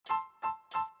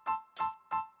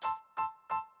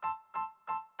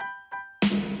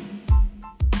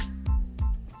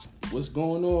What's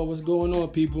going on? What's going on,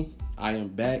 people? I am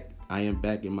back. I am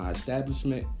back in my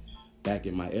establishment, back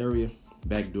in my area,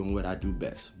 back doing what I do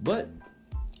best. But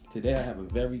today I have a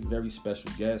very, very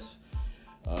special guest.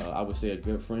 I would say a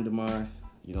good friend of mine.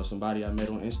 You know, somebody I met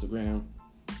on Instagram.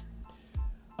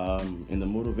 In the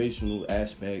motivational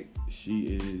aspect,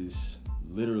 she is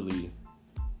literally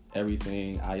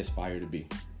everything I aspire to be.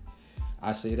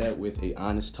 I say that with an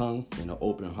honest tongue and an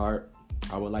open heart.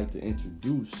 I would like to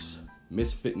introduce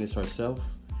Miss Fitness herself.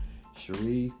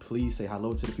 Cher'e, please say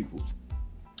hello to the people.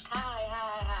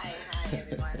 Hi,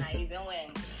 everyone. How you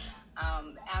doing?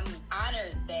 I'm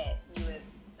honored that you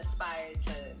aspire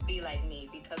to be like me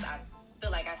because I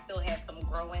feel like I still have some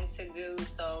growing to do.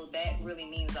 So that really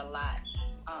means a lot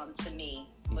to me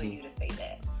for you to say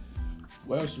that.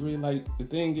 Well, Cher'e, like the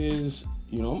thing is,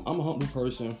 you know, I'm a humble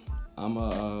person.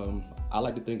 I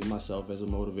like to think of myself as a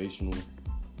motivational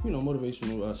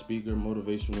speaker,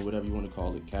 motivational, whatever you want to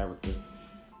call it, character.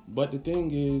 But the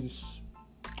thing is,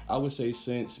 I would say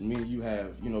since me and you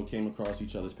have, came across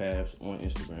each other's paths on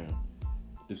Instagram,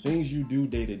 the things you do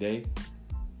day to day,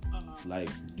 like,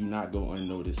 do not go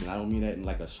unnoticed. And I don't mean that in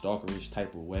like a stalkerish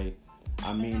type of way.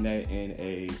 I mean that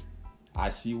in I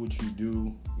see what you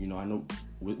do, I know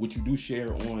what you do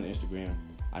share on Instagram.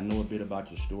 I know a bit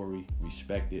about your story,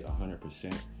 respect it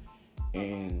 100%.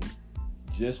 And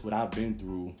just what I've been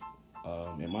through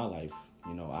in my life,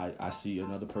 I see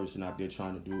another person out there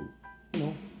trying to do,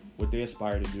 what they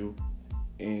aspire to do.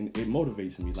 And it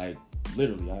motivates me, like,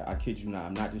 literally, I kid you not.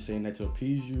 I'm not just saying that to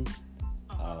appease you.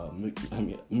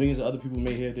 Millions of other people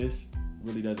may hear this.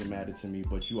 Really doesn't matter to me.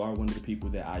 But you are one of the people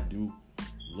that I do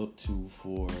look to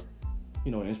for,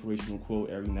 an inspirational quote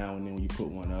every now and then when you put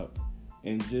one up.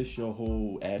 And just your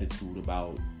whole attitude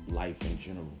about life in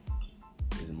general.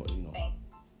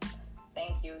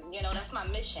 Thank you. That's my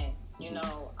mission.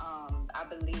 I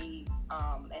believe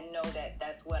and know that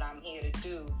that's what I'm here to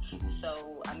do.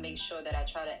 So I make sure that I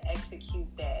try to execute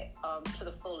that to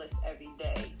the fullest every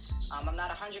day. I'm not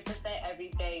 100% every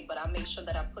day, but I make sure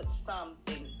that I put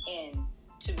something in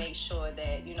to make sure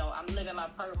that, I'm living my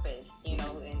purpose, and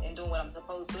doing what I'm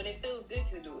supposed to. And it feels good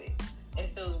to do it.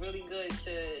 It feels really good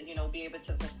to, be able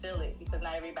to fulfill it because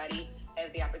not everybody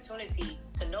has the opportunity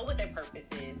to know what their purpose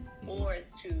is or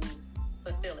to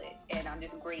fulfill it. And I'm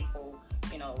just grateful,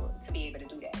 to be able to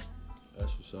do that.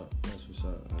 That's what's up.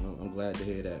 I'm glad to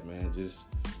hear that, man. Just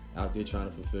out there trying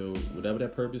to fulfill whatever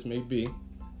that purpose may be.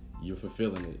 You're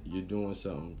fulfilling it. You're doing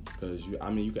something because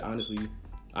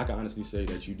I can honestly say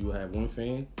that you do have one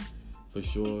fan for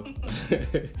sure.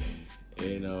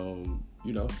 And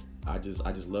I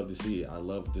just love to see it. I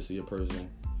love to see a person,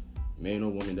 man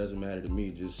or woman, doesn't matter to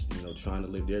me, just trying to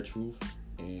live their truth,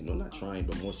 and not trying,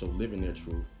 but more so living their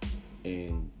truth,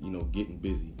 and getting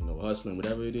busy, hustling,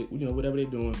 whatever it is, whatever they're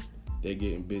doing, they're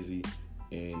getting busy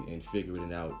and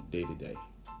figuring it out day to day.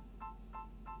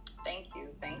 Thank you.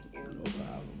 No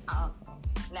problem.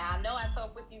 Now, I know I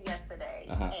talked with you yesterday,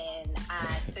 and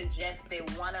I suggested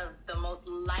one of the most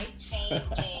life-changing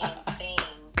things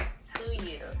to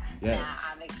you. Yes. Now,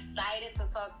 I'm excited to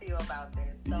talk to you about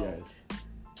this. So yes.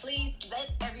 Please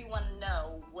let everyone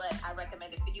know what I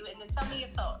recommended for you, and then tell me your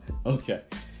thoughts. Okay.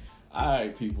 All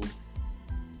right, people.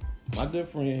 My good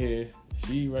friend here,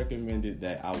 she recommended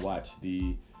that I watch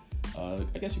the, I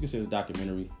guess you could say it's a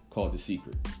documentary called The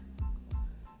Secret.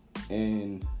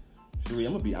 And Cher'e,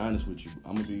 I'm going to be honest with you.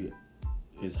 I'm going to be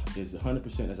as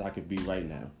 100% as I could be right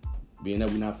now. Being that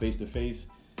we're not face to face,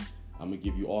 I'm going to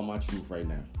give you all my truth right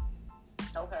now.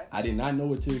 Okay. I did not know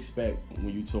what to expect when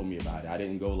you told me about it. I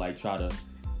didn't go try to,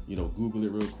 Google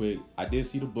it real quick. I did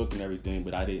see the book and everything,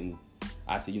 but I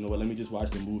said, you know what, let me just watch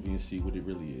the movie and see what it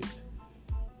really is.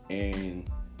 And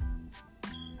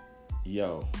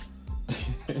yo,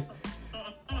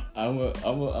 I'm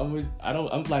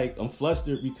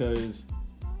flustered because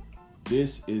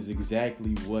this is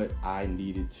exactly what I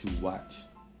needed to watch.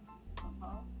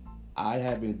 I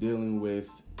have been dealing with,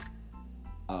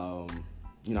 I'm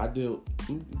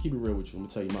keep it real with you. I'm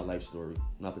gonna tell you my life story.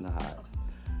 Nothing to hide.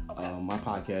 Okay. My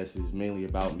podcast is mainly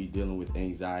about me dealing with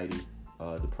anxiety,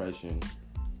 depression,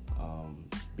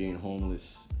 being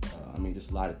homeless.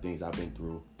 Just a lot of things I've been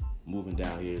through. Moving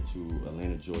down here to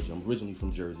Atlanta, Georgia. I'm originally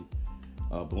from Jersey,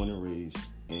 born and raised,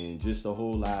 and just a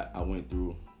whole lot I went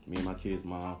through. Me and my kid's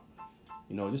mom.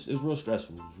 It's real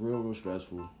stressful. It's real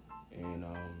stressful. And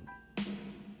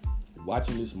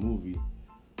watching this movie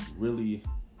really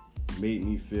made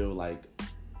me feel like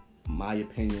my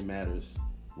opinion matters,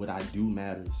 what I do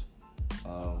matters.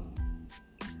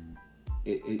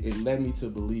 It led me to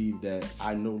believe that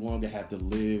I no longer have to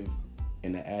live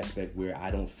in the aspect where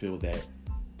I don't feel that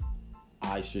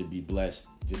I should be blessed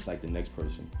just like the next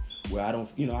person. where I don't,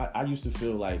 I used to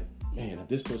feel like, man, if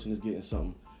this person is getting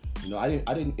something, I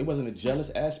didn't, it wasn't a jealous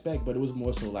aspect, but it was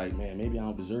more so like, man, maybe I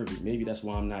don't deserve it. Maybe that's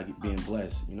why I'm not being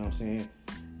blessed. You know what I'm saying?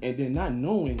 And then not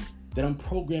knowing that I'm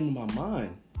programming my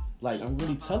mind. Like, I'm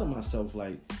really telling myself,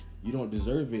 like, you don't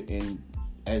deserve it. And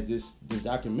as this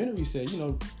documentary said,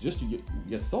 just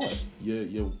your thought,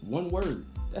 your one word,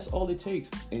 that's all it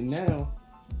takes. And now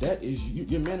that is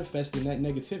you're manifesting that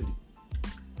negativity.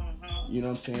 You know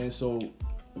what I'm saying? So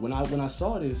when I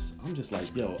saw this, I'm just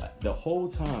like, yo, the whole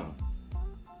time,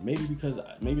 maybe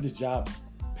this job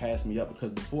passed me up,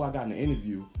 because before I got in the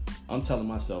interview, I'm telling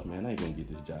myself, man, I ain't gonna get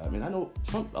this job. I mean, I know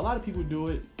a lot of people do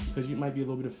it because you might be a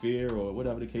little bit of fear or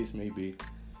whatever the case may be.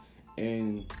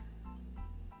 And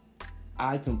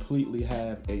I completely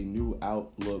have a new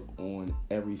outlook on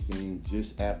everything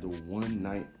just after one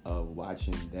night of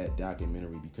watching that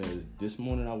documentary, because this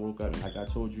morning I woke up and, like I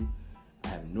told you, I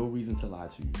have no reason to lie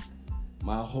to you.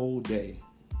 My whole day,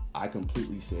 I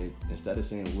completely said, instead of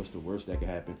saying what's the worst that could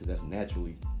happen, because that's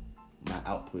naturally my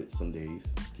output some days,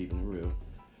 keeping it real,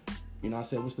 I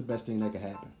said, what's the best thing that could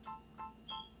happen?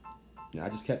 I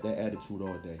just kept that attitude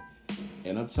all day.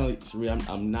 And I'm telling you, Cher'e,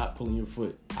 I'm not pulling your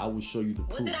foot. I will show you the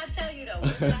proof. What did I tell you, though?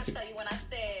 What did I tell you when I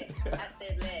said,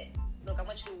 look, I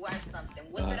want you to watch something.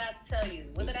 What did I tell you?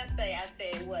 What did I say? I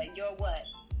said, what? You're what?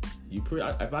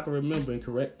 If I can remember and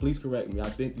please correct me, I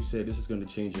think you said this is going to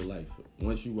change your life.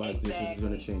 Once you watch this is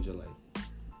going to change your life.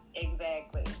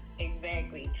 Exactly.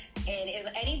 And is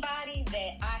anybody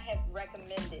that I have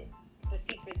recommended The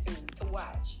Secret to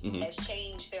watch has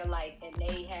changed their life, and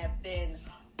they have been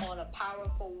on a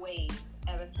powerful wave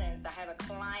ever since. I have a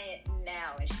client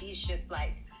now, and she's just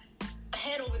like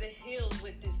head over the heels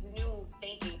with this new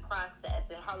thinking process,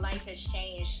 and her life has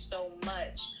changed so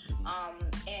much.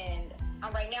 And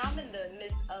right now I'm in the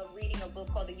midst of reading a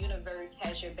book called The Universe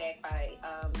Has Your Back by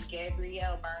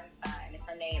Gabrielle Bernstein is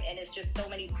her name, and it's just so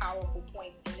many powerful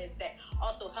points in this that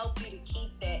also help you to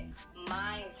keep that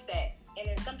mindset. And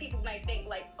then some people might think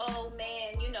like, oh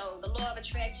man, the law of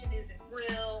attraction isn't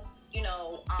real,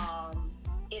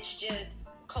 it's just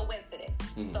coincidence.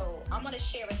 So I'm going to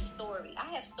share a story. I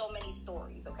have so many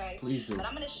stories, okay? Please do. But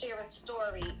I'm going to share a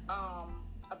story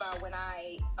about when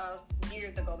I,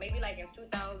 years ago, maybe like in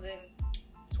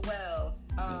 2012,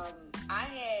 I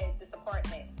had this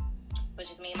apartment, which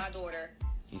is me and my daughter,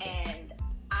 and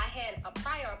I had a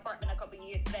prior apartment a couple of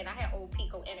years then. I had old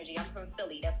Pico Energy. I'm from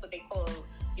Philly. That's what they call,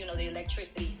 the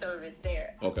electricity service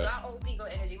there. Okay. So I owe Pico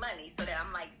Energy money. So that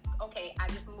I'm like, okay, I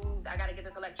just moved. I got to get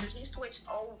this electricity switched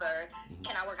over.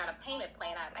 Can I work out a payment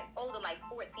plan? I owed them like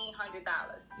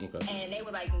 $1,400. Okay. And they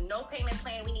were like, no payment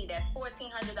plan. We need that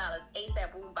 $1,400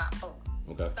 ASAP, boom, bop, boom.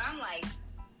 Okay. So I'm like,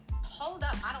 hold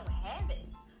up, I don't have it.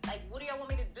 Like, what do y'all want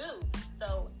me to do?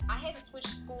 So I had to switch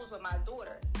schools with my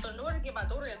daughter. So in order to get my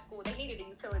daughter in school, they needed a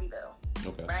utility bill.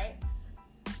 Okay. Right?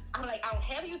 I'm like, I don't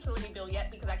have a utility bill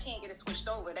yet because I can't get it switched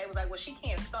over. They was like, well, she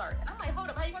can't start. And I'm like, hold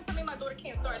up, how you gonna tell me my daughter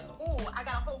can't start school? I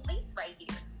got a whole lease right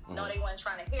here. No, they weren't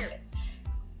trying to hear it.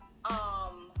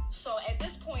 So at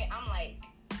this point, I'm like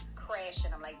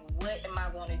crashing. I'm like, what am I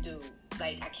going to do?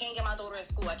 Like, I can't get my daughter in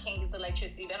school. I can't get the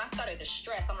electricity. Then I started to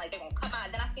stress. I'm like, they're going to come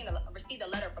out. Then I received a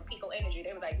letter from Pico Energy.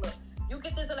 They was like, look, you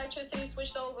get this electricity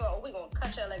switched over or we're going to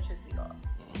cut your electricity off.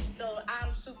 So I'm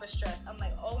super stressed. I'm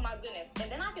like, oh my goodness. And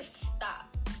then I just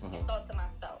stopped and thought to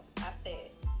myself, I said,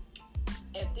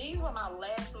 if these were my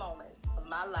last moments of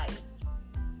my life,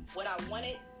 what I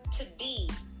wanted to be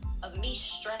of me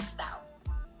stressed out,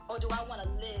 or do I want to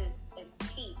live in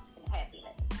peace and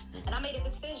happiness? And I made a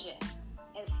decision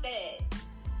and said,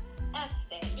 F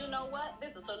that. You know what?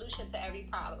 There's a solution to every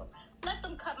problem. Let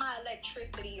them cut my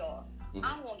electricity off.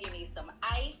 I'm going to give me some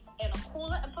ice and a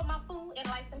cooler and put my food and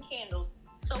light some candles.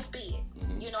 So be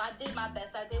it. I did my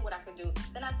best. I did what I could do.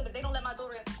 Then I said, if they don't let my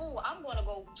daughter in school, I'm going to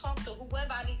go talk to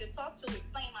whoever I need to talk to,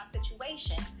 explain my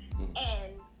situation,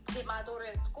 and get my daughter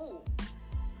in school.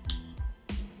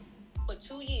 For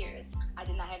 2 years, I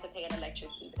did not have to pay an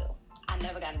electricity bill. I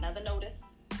never got another notice.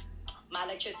 My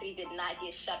electricity did not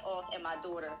get shut off, and my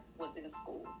daughter was in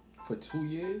school. For 2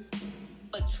 years?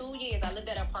 For 2 years, I lived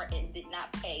at an apartment and did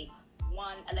not pay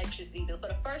one electricity bill. For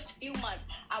the first few months,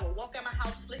 I would walk in my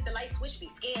house, flick the light switch, be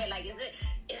scared, like, is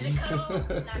it cut off?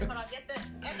 Not cut off.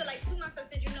 After like 2 months, I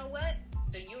said, you know what?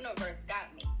 The universe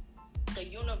got me. The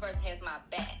universe has my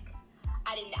back.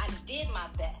 I did my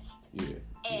best. Yeah.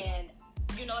 And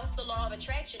it's the law of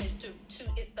attraction. Is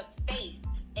it's the faith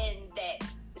in that.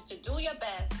 Is to do your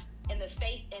best and the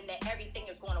faith in that everything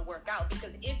is going to work out.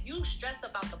 Because if you stress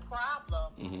about the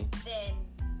problem, then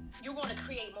you're going to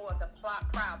create more of the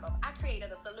problem. I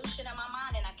created a solution in my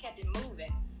mind and I kept it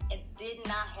moving. and did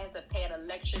not have to pay an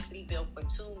electricity bill for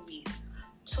 2 weeks.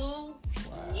 2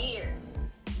 years.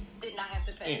 Did not have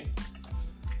to pay.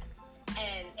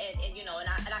 And you know, and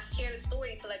I share the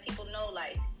story to let people know,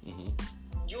 like,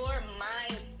 your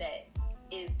mindset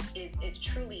is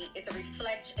truly, it's a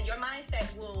reflection. Your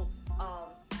mindset will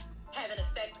have an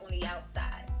effect on the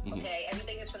outside. Okay,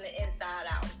 everything is from the inside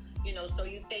out. You know, so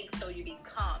you think, so you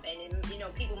become. And you know,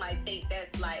 people might think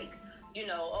that's like, you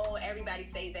know, oh, everybody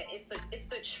says that. It's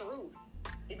the truth.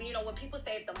 You know, when people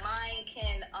say if the mind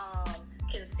can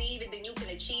conceive it, then you can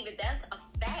achieve it. That's a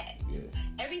fact. Yeah.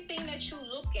 Everything that you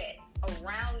look at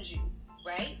around you,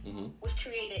 right, was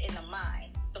created in the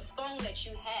mind. The phone that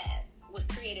you have was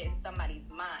created in somebody's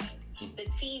mind. The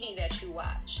TV that you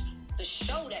watch, the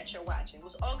show that you're watching,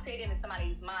 was all created in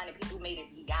somebody's mind, and people made it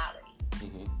reality.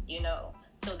 You know,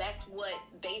 so that's what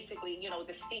basically, you know,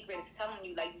 the secret is telling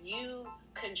you. Like, you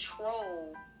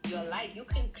control your life. You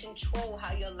can control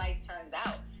how your life turns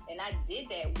out. And I did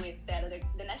that with that other.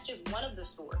 Then that's just one of the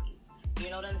stories.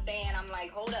 You know what I'm saying? I'm like,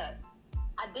 hold up,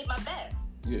 I did my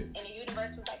best. Yeah. And the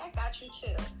universe was like, I got you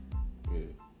too. Yeah.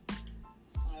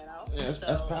 You know? Yeah,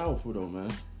 that's powerful though,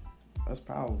 man. That's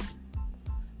powerful.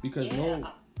 Because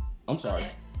I'm sorry.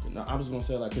 No, I was gonna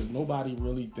say, like, because nobody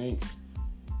really thinks,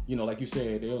 you know, like you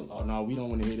said, oh no, we don't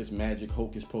want to hear this magic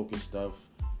hocus pocus stuff,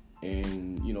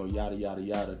 and you know, yada yada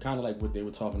yada. Kind of like what they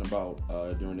were talking about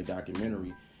during the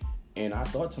documentary. And I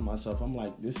thought to myself, I'm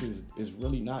like, this is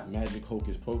really not magic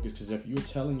hocus pocus, because if you're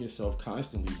telling yourself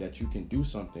constantly that you can do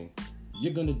something,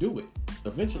 you're gonna do it.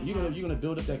 Eventually, you're gonna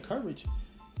build up that courage,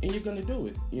 and you're gonna do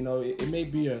it. You know, it may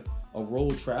be a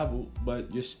road travel,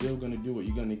 but you're still gonna do it.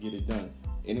 You're gonna get it done,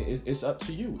 and it's up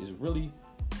to you. It's really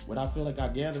what I feel like I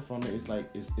gathered from it is like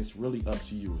it's really up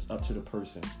to you. It's up to the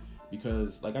person,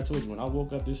 because like I told you, when I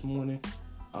woke up this morning,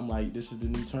 I'm like, this is the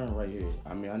new turn right here.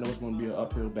 I mean, I know it's gonna be an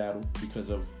uphill battle because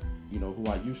of, you know, who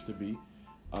I used to be.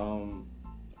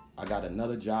 I got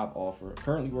another job offer.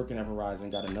 Currently working at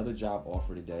Verizon. Got another job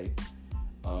offer today.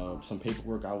 Some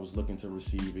paperwork I was looking to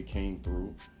receive, it came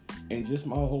through. And just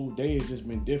my whole day has just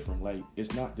been different. Like,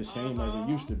 it's not the same as it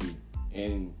used to be.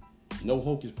 And no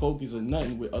hocus pocus or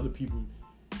nothing with other people.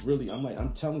 Really,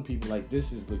 I'm telling people, like,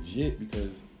 this is legit,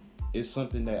 because it's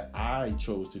something that I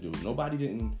chose to do. Nobody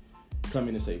didn't come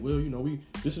in and say, well, you know,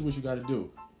 this is what you got to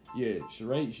do. Yeah,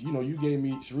 Cher'e, you know,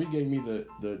 Cher'e gave me the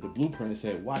blueprint and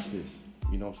said, watch this.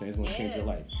 You know what I'm saying? It's going to change your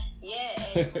life. Yeah,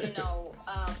 and, you know,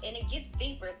 and it gets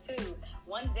deeper, too.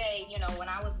 One day, you know, when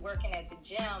I was working at the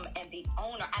gym, and the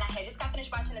owner, and I had just got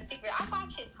finished watching The Secret. I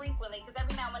watch it frequently because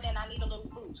every now and then I need a little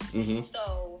boost.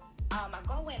 So I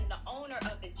go in, the owner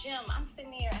of the gym, I'm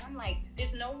sitting there, and I'm like,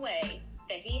 there's no way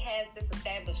that he has this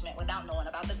establishment without knowing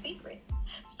about The Secret.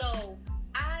 So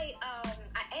I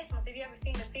asked him, have you ever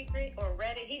seen The Secret or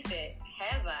read it? He said,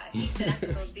 have I? He said, I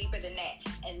can go deeper than that.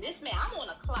 And this man, I'm on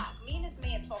a clock. Me and this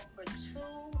man talked for 2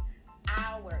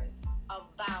 hours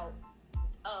about,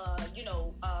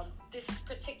 this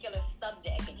particular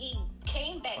subject. And he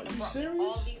came back and brought me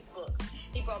all these books.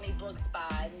 He brought me books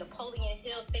by Napoleon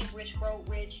Hill, Think Rich, Grow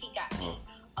Rich. He got me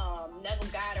Neville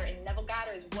Goddard. And Neville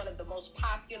Goddard is one of the most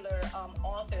popular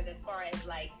authors as far as,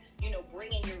 like, you know,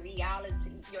 bringing your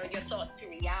reality, your thoughts to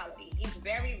reality. He's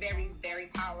very, very, very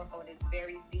powerful, and it's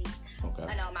very deep. Okay.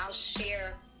 And I'll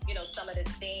share, you know, some of the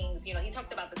things. You know, he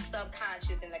talks about the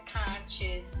subconscious and the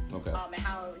conscious, and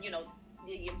how, you know,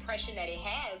 the impression that it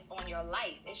has on your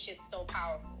life. It's just so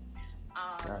powerful.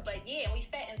 But yeah, we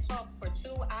sat and talked for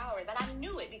 2 hours, and I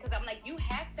knew it, because I'm like, you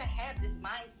have to have this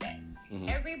mindset.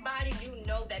 Everybody you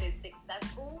know that is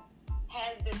successful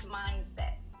has this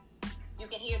mindset. You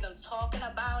can hear them talking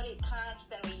about it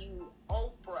constantly.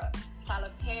 Oprah,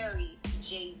 Tyler Perry,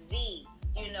 Jay-Z,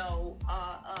 you know,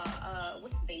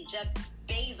 what's his name, Jeff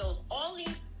Bezos. All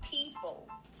these people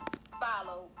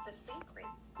follow The Secret,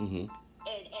 and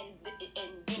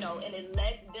you know, and it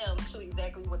led them to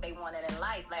exactly what they wanted in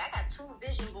life. Like, I got 2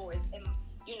 vision boards, and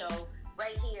you know,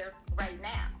 right here, right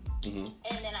now. And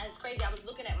then it's crazy. I was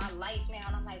looking at my life now,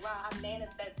 and I'm like, wow, I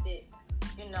manifested,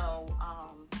 you know,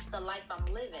 the life I'm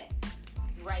living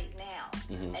right now.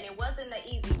 And it wasn't an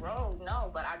easy road, no,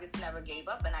 but I just never gave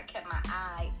up, and I kept my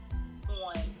eye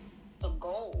on the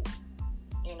goal.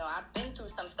 You know, I've been through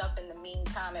some stuff in the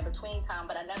meantime, in between time,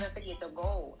 but I never forget the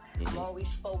goal. I'm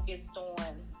always focused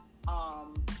on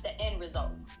the end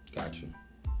result. Gotcha.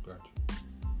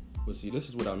 Well, see, this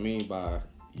is what I mean by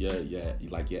your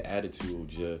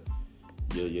attitude, your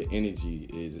energy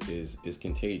is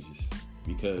contagious,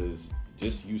 because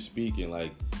just you speaking,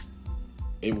 like,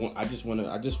 I just want to,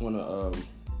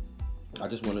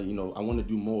 you know, I want to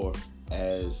do more,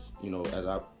 as, you know, as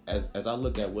I as I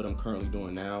look at what I'm currently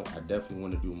doing now, I definitely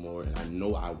want to do more, and I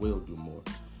know I will do more.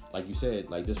 Like you said,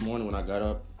 like this morning when I got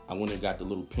up, I went and got the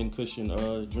little pincushion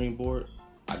dream board.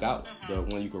 I got the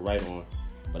one you could write on,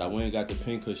 but I went and got the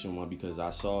pincushion one because I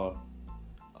saw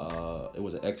it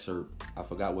was an excerpt. I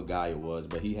forgot what guy it was,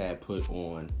 but he had put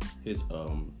on his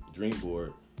dream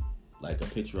board like a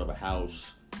picture of a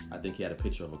house. I think he had a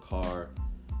picture of a car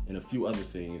and a few other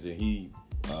things. And he,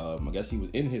 I guess he was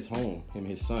in his home, him and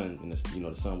his son, and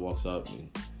the son walks up and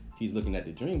he's looking at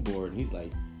the dream board and he's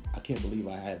like, I can't believe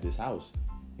I have this house.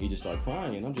 And he just started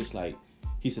crying. And I'm just like,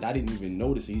 he said, I didn't even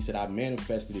notice it. He said, I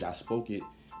manifested it, I spoke it,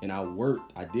 and I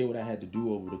worked. I did what I had to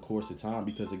do over the course of time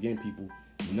because, again, people,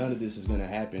 none of this is going to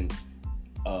happen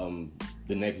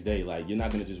the next day. Like, you're not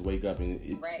going to just wake up and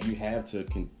you have to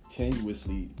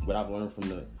continuously, what I've learned from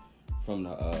the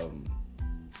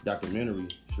documentary,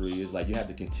 Cher'e, is like you have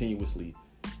to continuously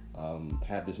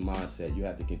have this mindset. You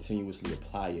have to continuously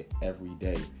apply it every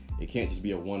day. It can't just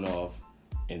be a one-off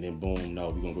and then boom, no,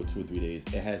 we're going to go 2 or 3 days.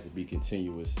 It has to be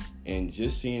continuous. And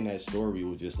just seeing that story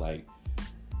was just like,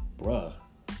 bruh,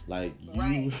 like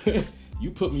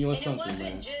you put me on and something,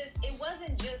 man. It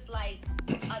wasn't just like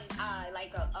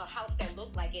a house that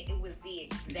looked like it. It was the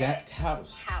exact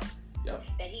house that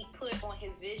he put on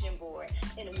his vision board.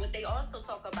 And what they also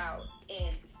talk about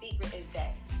in The Secret is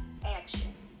that action.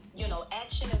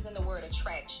 Action is in the word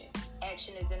attraction.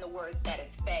 Action is in the word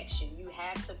satisfaction. You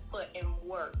have to put in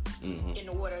work in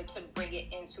order to bring it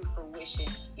into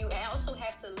fruition. You also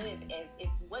have to live if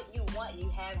what you want you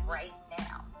have right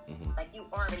now. Like you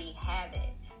already have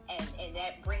it. And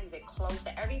that brings it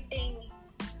closer. Everything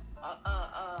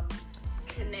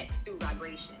connects through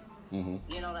vibrations.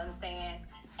 You know what I'm saying?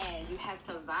 And you have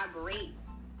to vibrate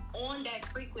on that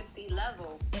frequency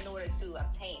level in order to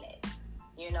obtain it.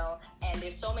 And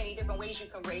there's so many different ways you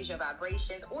can raise your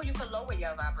vibrations, or you can lower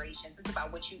your vibrations. It's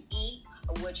about what you eat,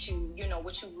 or what you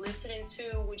listening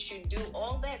to, what you do.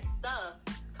 All that stuff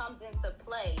comes into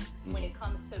play when it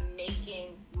comes to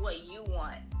making what you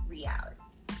want reality.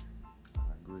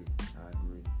 I agree.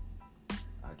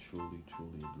 I truly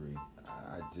agree.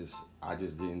 I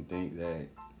just didn't think that.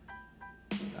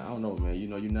 I don't know, man. You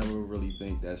never really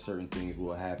think that certain things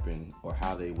will happen or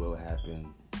how they will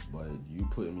happen. But you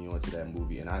put me onto that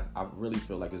movie, and I really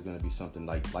feel like it's going to be something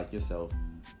like yourself.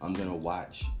 I'm going to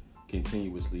watch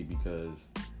continuously because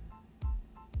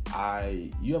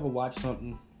you ever watch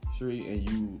something,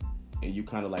 Cher'e, and you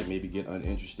kind of like maybe get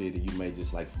uninterested and you may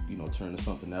just like, turn to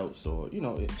something else, or,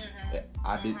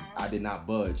 I did not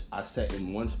budge. I sat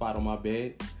in one spot on my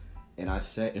bed and I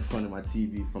sat in front of my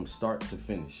TV from start to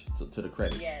finish to the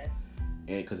credits. Yes.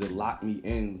 And because it locked me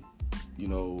in,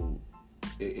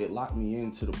 it locked me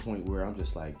in to the point where I'm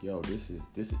just like, yo, this is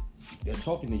they're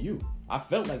talking to you. I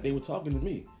felt like they were talking to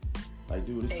me. Like,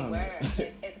 dude, it's time.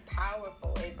 It's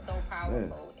powerful. It's so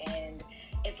powerful. Yeah. And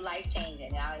it's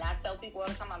life-changing. And I tell people all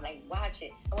the time, I'm like, watch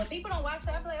it. And when people don't watch it,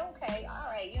 I'm like, okay,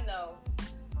 all right,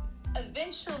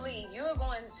 eventually you're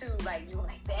going to, you're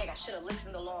like, dang, I should have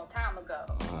listened a long time ago.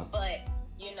 But,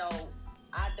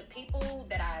 the people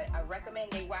that I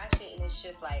recommend they watch it, and it's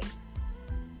just like,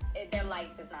 their life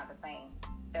is not the same.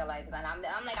 Their life is not.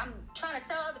 I'm trying to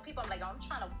tell other people, I'm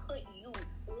trying to put you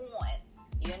on,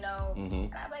 And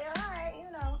I'm like, all right,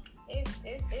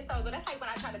 it's all good. That's like when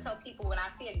I try to tell people, when I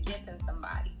see a gift in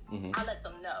somebody, I let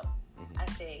them know. I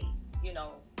say,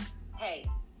 hey,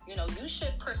 you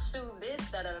should pursue this,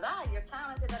 da-da-da-da, you're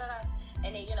talented, da-da-da.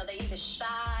 And then, they either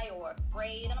shy or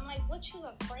afraid. And I'm like, what you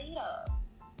afraid of?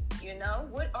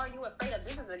 What are you afraid of?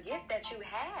 This is a gift that you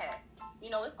have.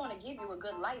 It's going to give you a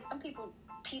good life. Some people,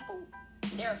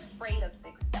 they're afraid of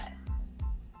success.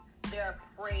 They're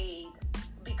afraid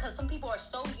because some people are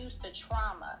so used to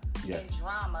trauma and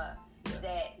drama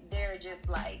that they're just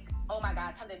like, oh my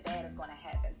God, something bad is going to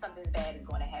happen. Something's bad is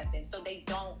going to happen. So they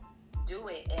don't do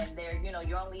it. And they're,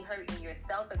 you're only hurting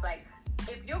yourself. It's like,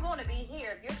 if you're going to be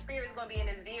here, if your spirit's going to be in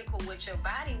this vehicle with your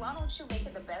body, why don't you make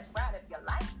it the best ride of your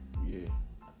life? Yeah.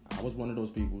 I was one of those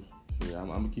people. I'm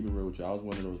going to keep it real with you. I was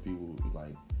one of those people who,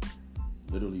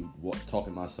 literally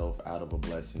talking myself out of a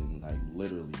blessing.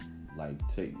 Literally.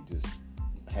 Just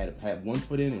had one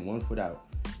foot in and one foot out.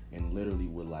 And literally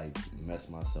would, mess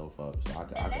myself up. So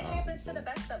that happens to the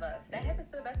best of us. That happens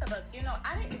to the best of us.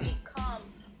 I didn't become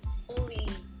fully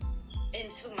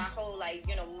into my whole,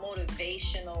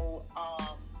 motivational,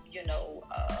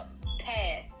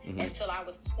 path until I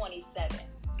was 27.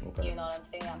 Okay. You know what I'm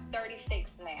saying? I'm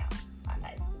 36 now.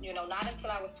 Not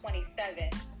until I was 27.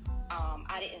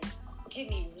 I didn't. Give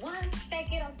me 1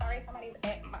 second. I'm sorry, somebody's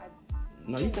at my.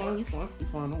 No, you fine. You fine.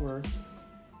 Don't worry.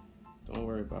 Don't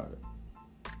worry about it.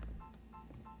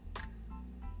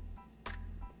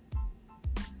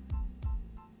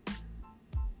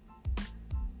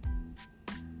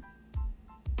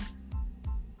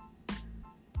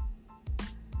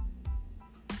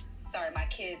 sorry. My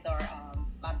kids are,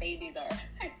 my babies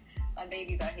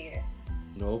are here.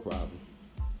 No problem.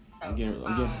 So, I'm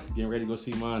getting ready to go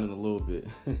see mine in a little bit.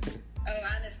 Oh,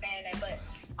 I understand that, but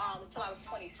until I was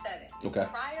 27. Okay.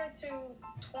 Prior to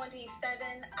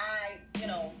 27,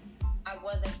 I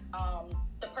wasn't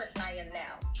the person I am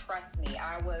now. Trust me,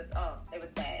 it was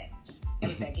bad. It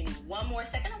was bad. Give me one more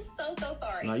second. I'm so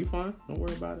sorry. No, you fine. Don't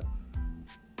worry about it.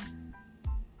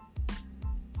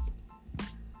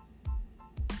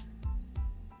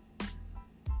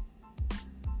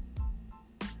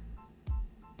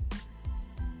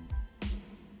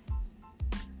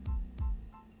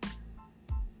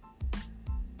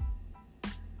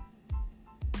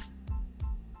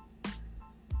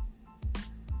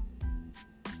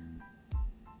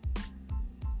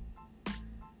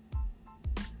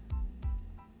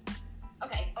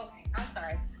 Okay. I'm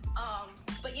sorry.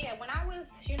 But yeah, when I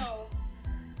was,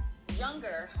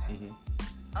 younger,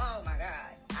 oh my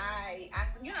God, I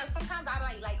sometimes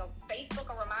I like a Facebook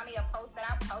will remind me of posts that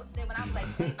I posted when I was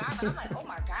like 25, and I'm like, oh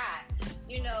my God,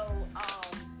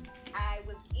 I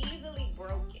was easily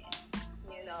broken,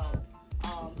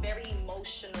 very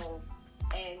emotional,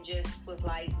 and just was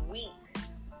like weak,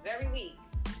 very weak,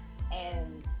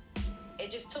 and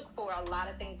it just took for a lot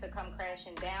of things to come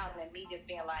crashing down, and me just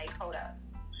being like, hold up.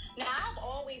 Now, I've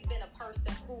always been a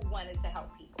person who wanted to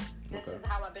help people. This is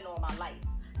how I've been all my life.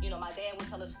 My dad would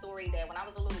tell a story that when I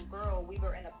was a little girl, we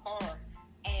were in a car,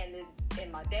 and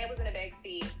my dad was in the back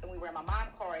seat, and we were in my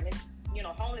mom's car, and this,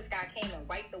 homeless guy came and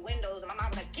wiped the windows, and my mom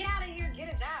was like, get out of here, get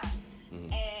a job.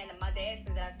 Mm-hmm. And my dad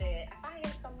said, if I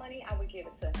had some money, I would give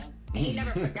it to him. And he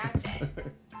never forgot that.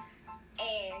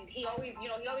 And he always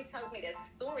tells me this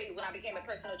story. When I became a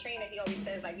personal trainer, he always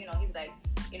says, like, he was like,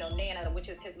 Nana, which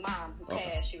is his mom who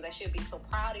passed, she was like, she'll be so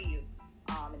proud of you.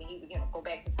 And he would, go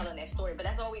back to telling that story. But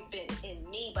that's always been in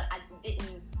me, but I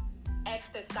didn't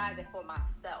exercise it for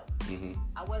myself. Mm-hmm.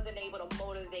 I wasn't able to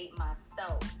motivate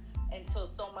myself until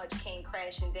so much came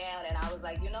crashing down. And I was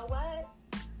like, you know what?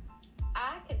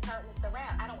 I can turn this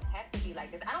around. I don't have to be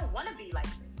like this. I don't want to be like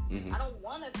this. Mm-hmm. I don't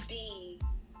want to be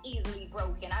easily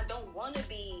broken. I don't want to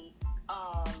be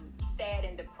sad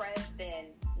and depressed. And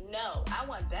no, I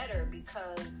want better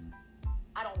because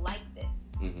I don't like this.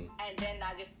 Mm-hmm. And then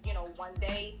I just, one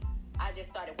day I just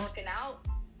started working out.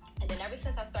 And then ever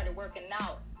since I started working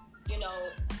out,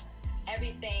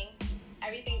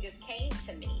 everything just came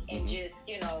to me. And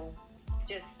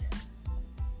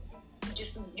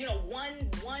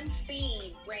one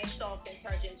seed branched off and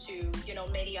turned into,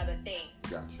 many other things.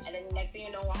 Gotcha. And then next thing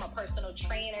you know, I'm a personal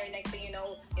trainer. Next thing you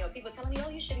know, people telling me, oh,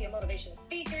 you should be a motivational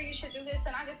speaker. You should do this.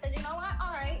 And I just said, you know what?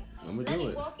 All right. Let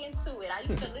me walk into it. I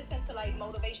used to listen to like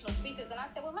motivational speeches, and I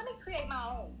said, well, let me create my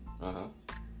own. Uh-huh.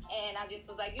 And I just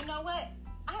was like, you know what?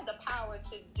 I have the power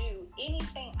to do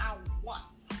anything I want.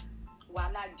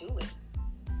 Why not do it?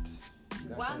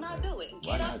 Why not do it?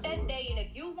 Get up that day, and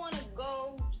if you want to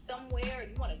go somewhere,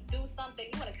 you want to do something,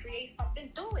 you want to create something,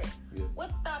 do it. Yeah.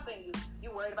 What's stopping you?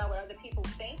 You worried about what other people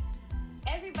think?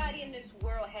 Everybody in this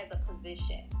world has a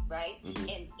position, right? Mm-hmm.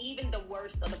 And even the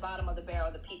worst of the bottom of the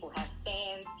barrel, the people have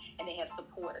fans and they have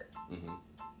supporters. Mm-hmm.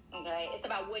 Okay? It's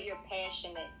about what you're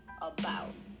passionate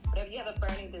about. Whatever you have a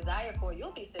burning desire for,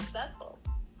 you'll be successful.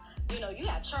 You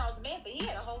got Charles Manson. He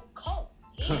had a whole cult.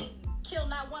 He killed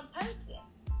not one person.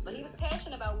 But he was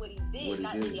passionate about what he did. He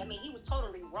was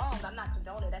totally wrong. I'm not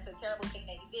condoning. That's a terrible thing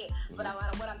that he did. Mm-hmm. But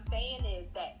what I'm saying is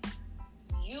that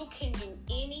you can do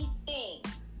anything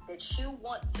that you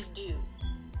want to do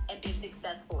and be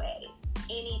successful at it.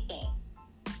 Anything.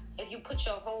 If you put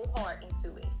your whole heart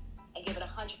into it and give it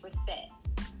 100%,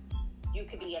 you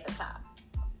could be at the top.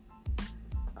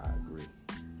 I agree.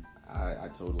 I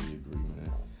totally agree,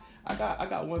 man. I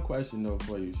got one question though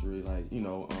for you, Cher'e.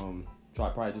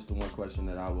 Probably just the one question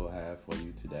that I will have for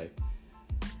you today.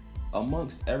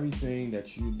 Amongst everything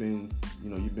that you've been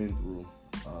through,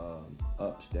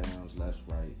 ups, downs, lefts,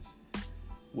 rights,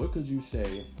 what could you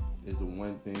say is the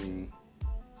one thing,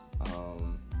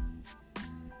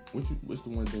 what's the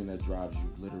one thing that drives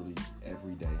you literally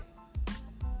every day?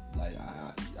 Like,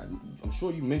 I'm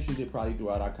sure you mentioned it probably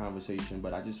throughout our conversation,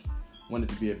 but I just wanted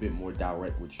to be a bit more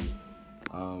direct with you.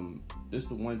 It's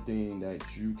the one thing that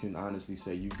you can honestly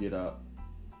say you get up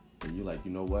and you're like, you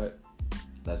know what?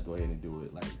 Let's go ahead and do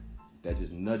it. Like, that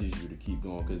just nudges you to keep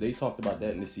going. Because they talked about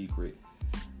that in The Secret.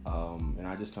 And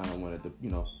I just kind of wanted to,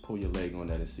 pull your leg on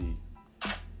that and see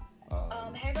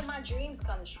having my dreams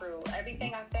come true,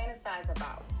 everything I fantasize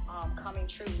about coming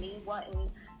true, me wanting,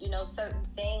 certain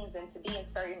things and to be in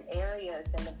certain areas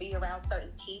and to be around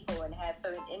certain people and have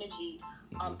certain energy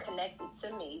connected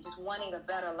to me, just wanting a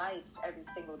better life every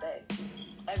single day.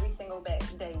 Every single day,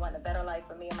 wanting a better life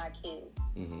for me and my kids.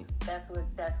 Mm-hmm. That's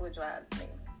what drives me.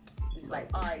 It's like,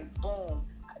 all right, boom,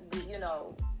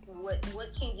 what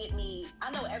can get me,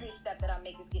 I know every step that I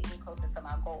make is getting me closer to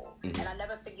my goal. Mm-hmm. And I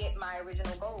never forget my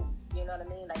original goals. You know what I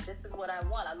mean? Like, this is what I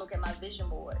want. I look at my vision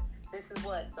board.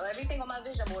 So everything on my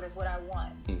vision board is what I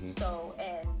want. Mm-hmm. So,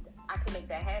 and I can make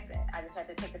that happen. I just have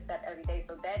to take a step every day.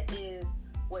 So that is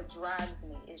what drives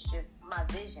me. It's just my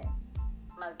vision.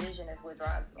 My vision is what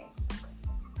drives me.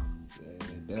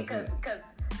 Yeah, because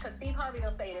Steve Harvey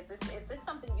will say this, if it's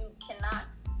something you cannot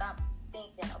stop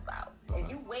thinking about. If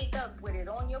you wake up with it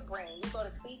on your brain, you go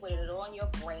to sleep with it on your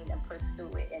brain and pursue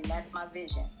it. And that's my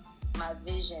vision. My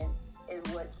vision is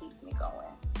what keeps me going.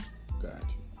 Gotcha.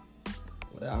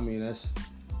 Well, I mean,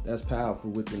 that's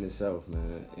powerful within itself,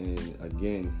 man. And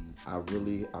again, I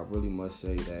really must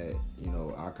say that,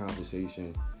 our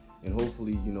conversation, and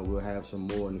hopefully, we'll have some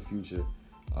more in the future.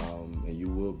 And you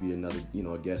will be another,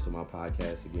 a guest on my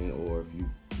podcast again. Or if you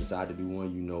decide to do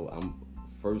one, I'm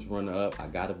first runner up. I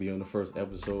gotta be on the first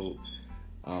episode,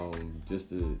 just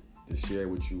to share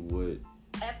with you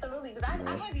what. Absolutely, because I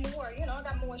have more. I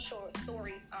got more short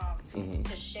stories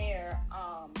to share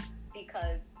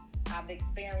because I've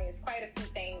experienced quite a few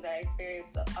things. I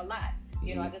experienced a lot.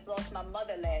 I just lost my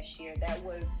mother last year. That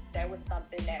was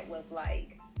something that was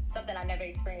like something I never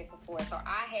experienced before. So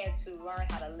I had to learn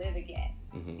how to live again.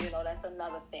 Mm-hmm. That's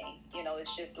another thing.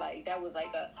 It's just like, that was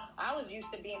like I was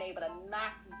used to being able to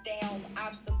knock down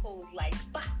obstacles like,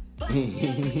 bah, bah, you know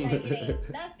what I mean? Like, it ain't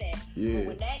nothing. Yeah. But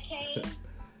when that came,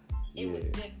 it was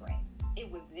different.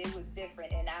 It was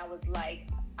different. And I was like,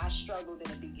 I struggled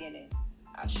in the beginning.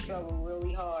 I struggled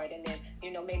really hard. And then,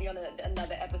 maybe on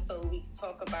another episode, we can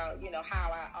talk about,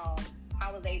 how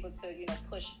I was able to,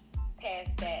 push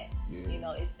past that.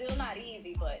 Yeah. It's still not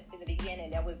easy, but in the beginning,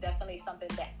 that was definitely something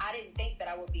that I didn't think that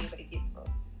I would be able to get through.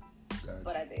 Gotcha.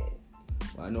 But I did.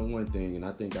 Well, I know one thing, and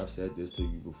I think I've said this to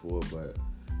you before, but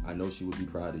I know she would be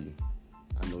proud of you.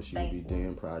 I know she would be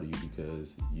damn proud of you,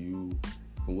 because you,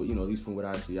 from what, at least from what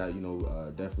I see, I,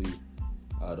 definitely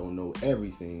don't know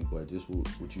everything, but just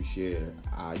what you share,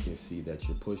 I can see that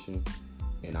you're pushing,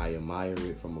 and I admire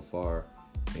it from afar,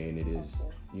 and it is,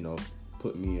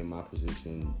 put me in my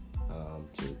position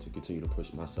to continue to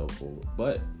push myself forward.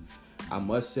 But I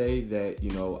must say that,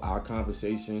 our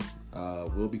conversation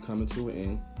will be coming to an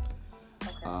end.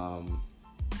 Okay.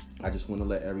 I just want to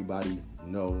let everybody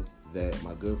know that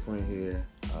my good friend here,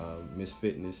 Miss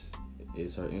Fitness,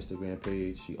 is her Instagram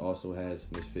page. She also has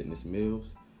Miss Fitness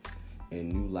Meals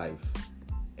and New Life.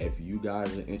 If you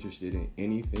guys are interested in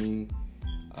anything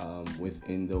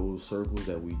within those circles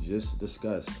that we just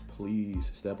discussed, please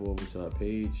step over to her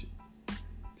page,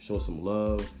 show some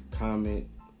love, comment,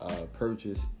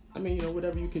 purchase. I mean,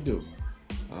 whatever you can do.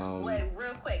 Wait,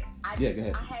 real quick. Go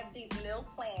ahead. I have these meal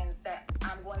plans that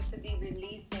I'm going to be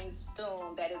releasing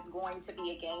soon that is going to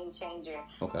be a game changer.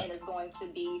 Okay. And it's going to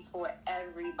be for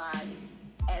everybody.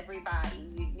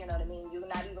 Everybody. You know what I mean? You're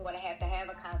not even going to have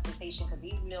a consultation, because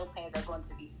these meal plans are going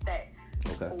to be set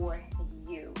for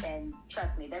you. And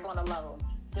trust me, they're going to love them.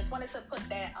 Just wanted to put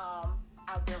that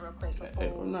out there real quick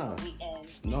before we end.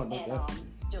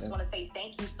 Just want to say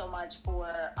thank you so much for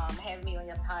having me on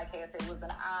your podcast. It was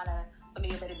an honor for me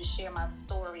to be able to share my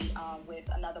story with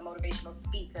another motivational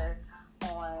speaker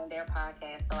on their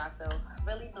podcast. So I feel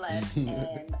really blessed.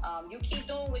 And you keep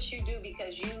doing what you do,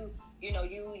 because you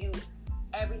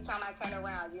every time I turn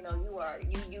around,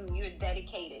 you're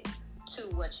dedicated to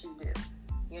what you do.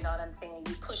 You know what I'm saying?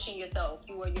 You pushing yourself.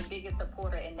 You are your biggest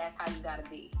supporter, and that's how you gotta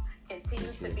be.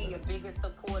 Continue to be your biggest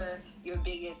supporter, your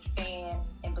biggest fan,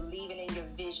 and believing in your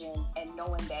vision and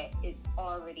knowing that it's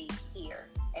already here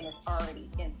and it's already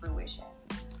in fruition.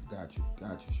 Got you,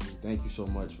 Cher'e. Thank you so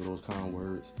much for those kind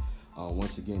words.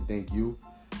 Once again, thank you.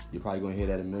 You're probably going to hear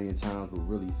that a million times, but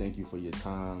really thank you for your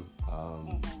time.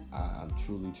 I'm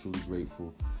truly, truly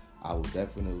grateful. I will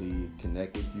definitely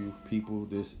connect with you. People,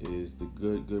 this is the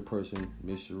good person,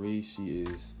 Miss Cher'e. She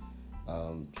is,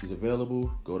 she's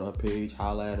available. Go to her page,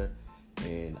 holla at her.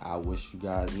 And I wish you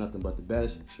guys nothing but the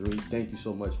best. Cher'e, thank you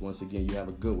so much once again. You have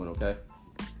a good one, okay?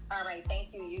 All right.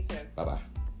 Thank you. You too. Bye-bye.